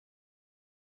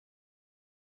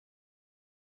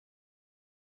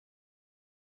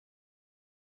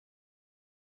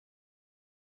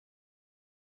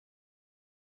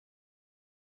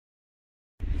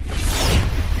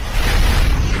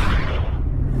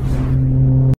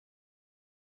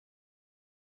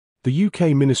The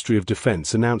UK Ministry of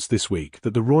Defence announced this week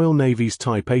that the Royal Navy's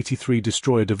Type 83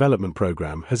 destroyer development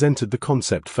programme has entered the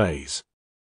concept phase,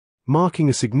 marking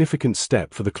a significant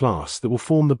step for the class that will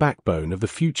form the backbone of the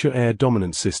Future Air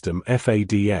Dominance System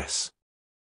 (FADS).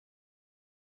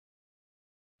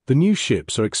 The new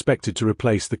ships are expected to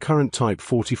replace the current Type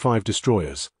 45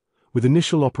 destroyers, with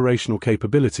initial operational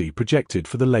capability projected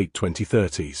for the late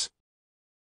 2030s.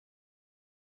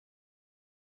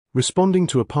 Responding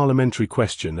to a parliamentary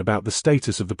question about the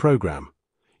status of the programme,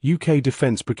 UK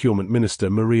Defence Procurement Minister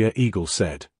Maria Eagle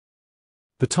said,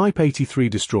 "The Type 83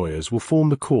 destroyers will form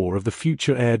the core of the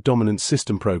Future Air Dominance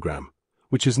System programme,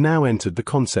 which has now entered the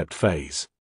concept phase.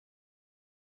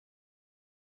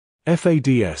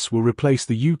 FADS will replace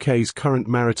the UK's current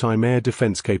maritime air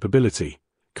defence capability,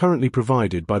 currently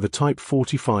provided by the Type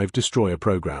 45 destroyer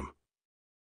programme.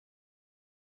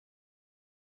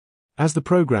 As the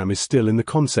programme is still in the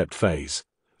concept phase,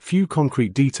 few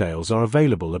concrete details are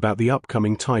available about the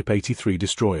upcoming Type 83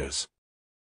 destroyers.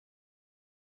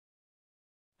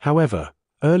 However,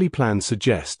 early plans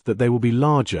suggest that they will be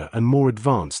larger and more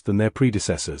advanced than their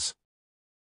predecessors.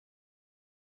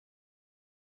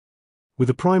 With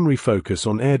a primary focus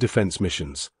on air defence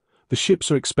missions, the ships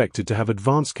are expected to have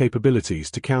advanced capabilities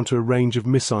to counter a range of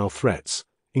missile threats,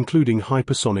 including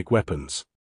hypersonic weapons,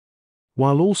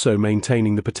 while also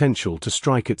maintaining the potential to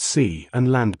strike at sea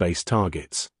and land-based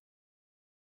targets.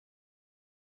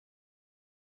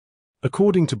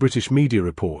 According to British media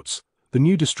reports, the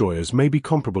new destroyers may be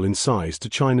comparable in size to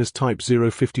China's Type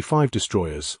 055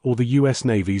 destroyers or the US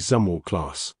Navy's Zumwalt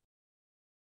class.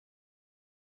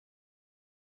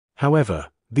 However,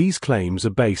 these claims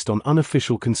are based on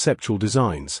unofficial conceptual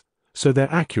designs, so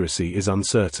their accuracy is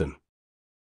uncertain.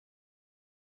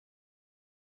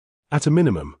 At a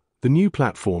minimum, the new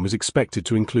platform is expected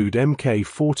to include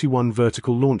Mk-41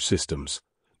 vertical launch systems,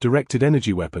 directed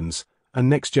energy weapons, and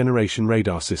next-generation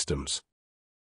radar systems.